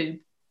or boob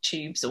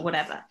tubes or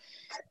whatever.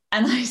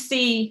 And I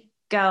see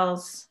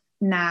girls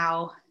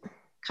now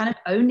kind of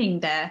owning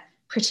their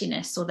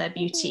prettiness or their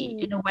beauty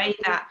in a way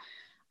that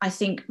I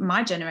think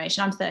my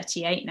generation, I'm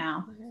 38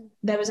 now,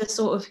 there was a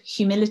sort of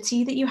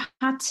humility that you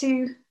had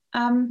to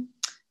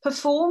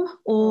perform,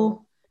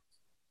 or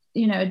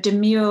a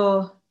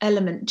demure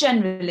element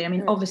generally. I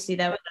mean, obviously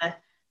there were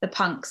the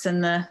punks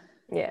and the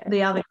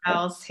other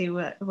girls who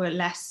were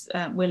less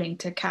willing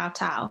to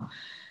kowtow,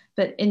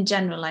 but in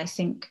general I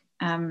think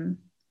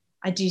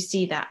I do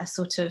see that a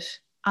sort of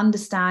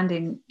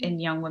understanding in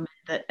young women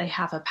that they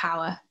have a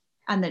power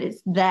and that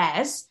it's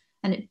theirs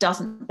and it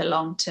doesn't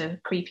belong to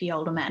creepy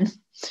older men.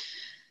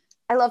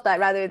 I love that,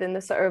 rather than the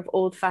sort of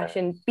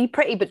old-fashioned be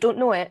pretty but don't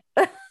know it.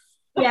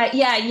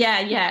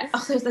 Yeah.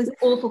 Oh, there's those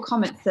awful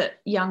comments that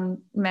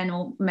young men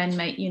or men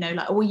make,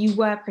 like, oh, you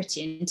were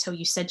pretty until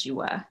you said you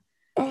were.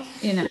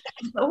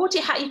 What do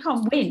you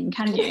can't win,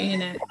 can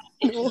you?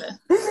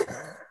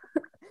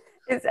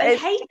 I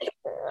hate it.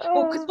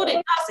 Because what it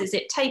does is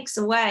it takes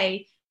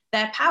away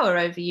their power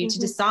over you to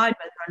decide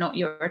whether or not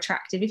you're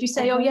attractive. If you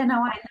say, oh yeah, no,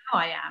 I know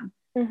I am,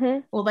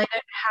 well, they don't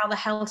know how the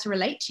hell to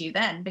relate to you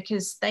then,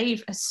 because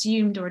they've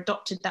assumed or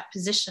adopted that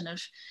position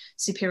of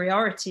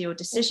superiority or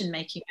decision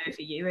making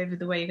over you, over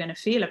the way you're going to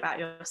feel about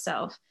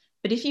yourself.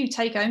 But if you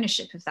take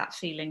ownership of that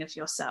feeling of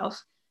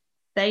yourself,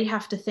 they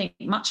have to think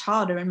much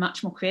harder and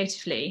much more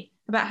creatively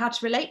about how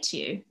to relate to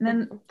you. And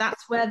then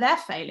that's where their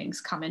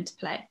failings come into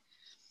play.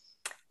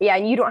 Yeah,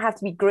 and you don't have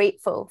to be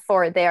grateful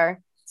for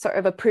their sort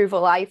of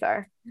approval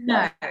either.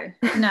 No.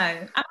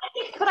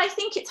 But I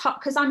think it's hard,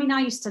 because I mean, I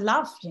used to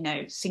love,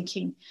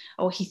 thinking,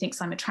 oh, he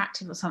thinks I'm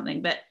attractive or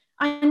something, but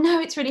I know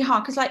it's really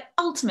hard, because like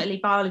ultimately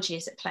biology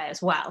is at play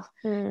as well.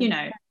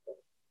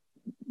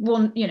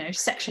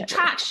 Sexual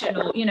attraction,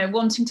 or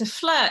wanting to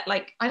flirt.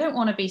 Like, I don't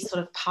want to be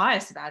sort of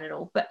pious about it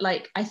all, but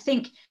like, I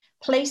think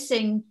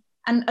placing,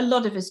 and a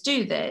lot of us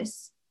do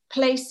this,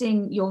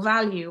 placing your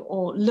value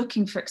or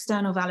looking for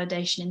external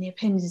validation in the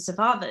opinions of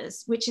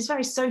others, which is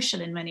very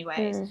social in many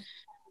ways,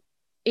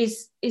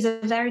 is a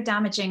very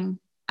damaging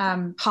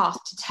path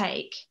to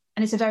take,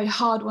 and it's a very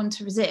hard one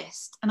to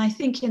resist. And I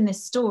think in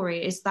this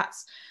story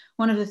that's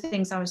one of the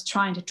things I was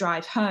trying to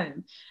drive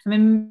home. I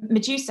mean,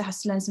 Medusa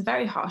has to learn some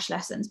very harsh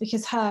lessons,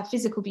 because her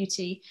physical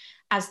beauty,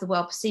 as the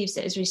world perceives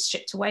it, is really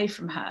stripped away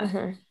from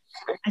her.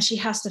 And she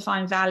has to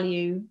find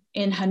value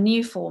in her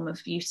new form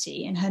of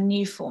beauty, in her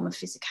new form of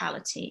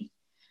physicality,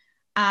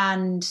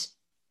 and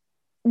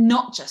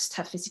not just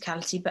her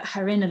physicality, but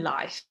her inner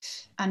life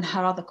and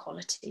her other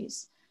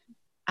qualities.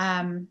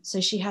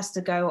 So she has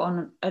to go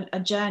on a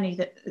journey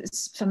that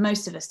for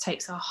most of us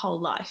takes our whole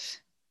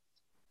life.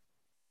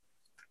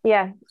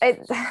 Yeah,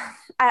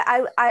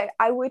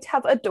 I would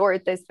have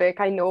adored this book,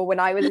 I know, when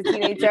I was a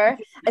teenager,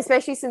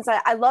 especially since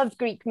I loved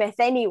Greek myth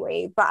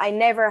anyway, but I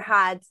never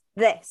had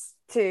this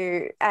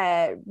to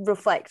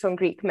reflect on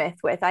Greek myth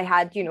with. I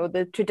had,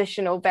 the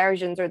traditional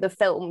versions or the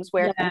films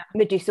where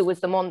Medusa was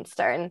the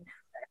monster, and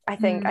I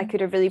think I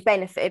could have really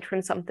benefited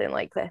from something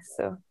like this.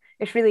 So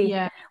it's really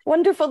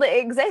wonderful that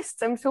it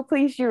exists. I'm so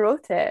pleased you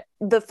wrote it.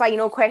 The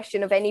final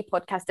question of any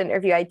podcast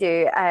interview I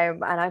do,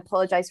 and I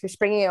apologise for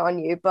springing it on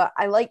you, but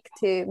I like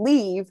to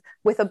leave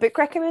with a book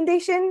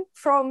recommendation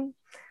from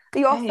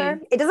the author.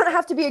 It doesn't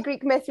have to be a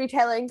Greek myth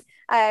retelling,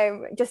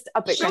 just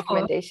a book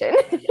recommendation.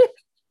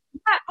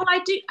 Well, I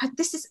do.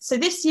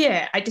 This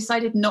year I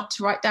decided not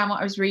to write down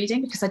what I was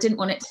reading, because I didn't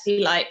want it to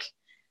be like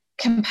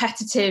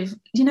competitive,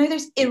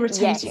 those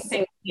irritating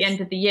things at the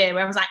end of the year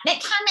where I was like,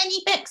 look how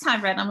many books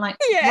I've read. I'm like,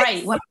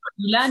 great, well,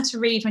 you learned to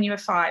read when you were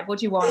 5, what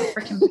do you want?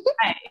 Freaking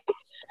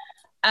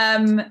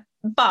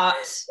but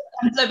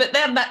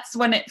then that's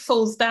when it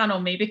falls down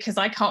on me, because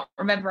I can't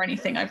remember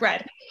anything I've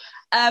read,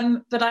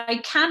 but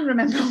I can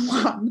remember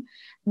one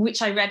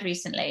which I read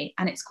recently,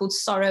 and it's called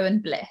Sorrow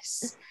and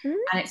Bliss, and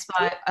it's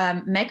by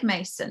Meg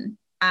Mason,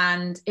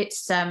 and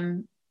it's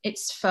an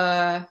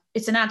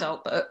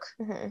adult book.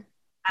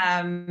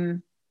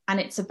 And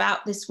it's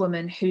about this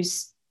woman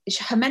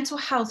her mental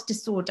health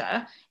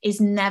disorder is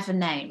never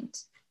named,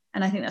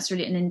 and I think that's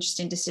really an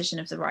interesting decision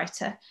of the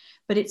writer.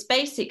 But it's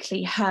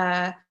basically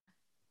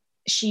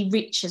she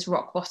reaches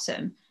rock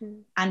bottom,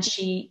 and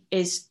she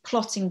is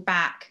plotting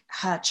back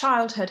her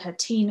childhood, her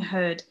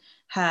teenhood,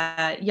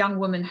 her young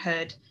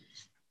womanhood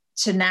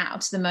to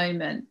the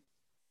moment.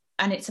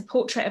 And it's a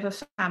portrait of a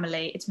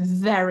family. It's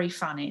very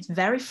funny.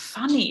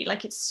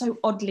 Like, it's so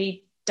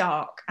oddly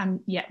dark and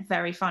yet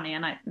very funny,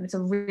 and it's a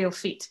real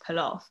feat to pull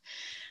off.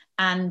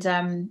 And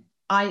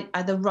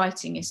the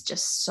writing is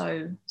just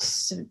so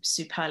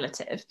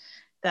superlative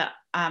that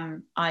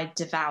I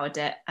devoured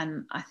it,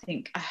 and I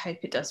hope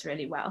it does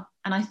really well.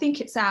 And I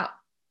think it's out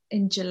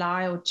in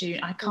July or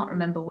June, I can't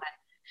remember when,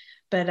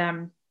 but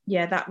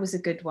that was a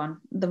good one.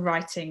 The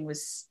writing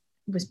was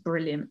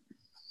brilliant.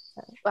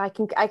 I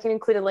can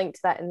include a link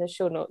to that in the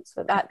show notes,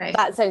 but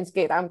that sounds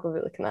good. I'm going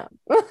to be looking at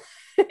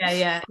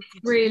yeah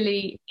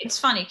it's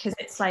funny, because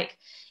it's like,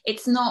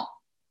 it's not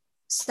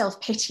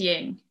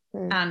self-pitying,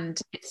 and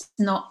it's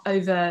not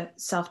over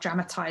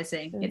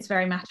self-dramatizing. It's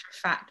very matter of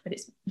fact, but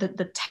it's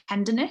the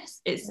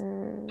tenderness is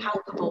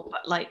palpable,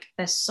 but like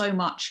there's so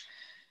much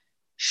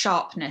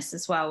sharpness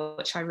as well,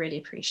 which I really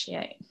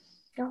appreciate.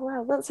 Oh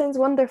wow, that sounds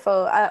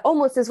wonderful.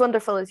 Almost as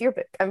wonderful as your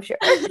book, I'm sure.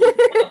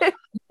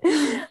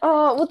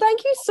 Oh well,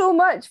 thank you so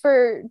much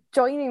for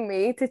joining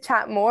me to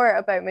chat more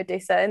about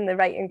Medusa and the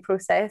writing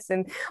process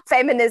and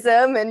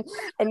feminism and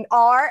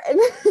art and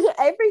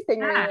everything.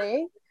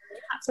 Really,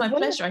 that's my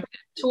pleasure. I could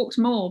have talked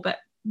more, but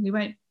we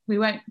won't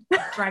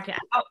drag it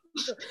out.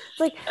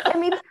 Like, I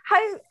mean,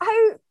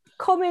 how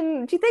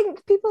common do you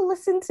think people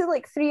listen to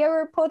like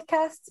 3-hour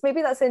podcasts?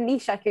 Maybe that's a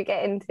niche I could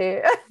get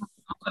into.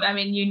 But I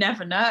mean, you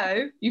never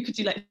know. You could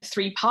do like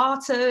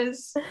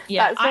 3-parters.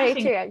 Yeah, that's very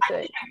true. Actually,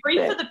 I think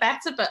briefer the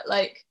better. But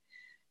like,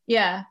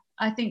 yeah,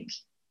 I think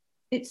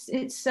it's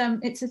a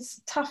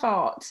tough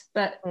art.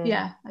 But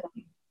yeah,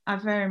 I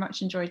very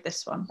much enjoyed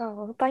this one.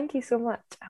 Oh, thank you so much.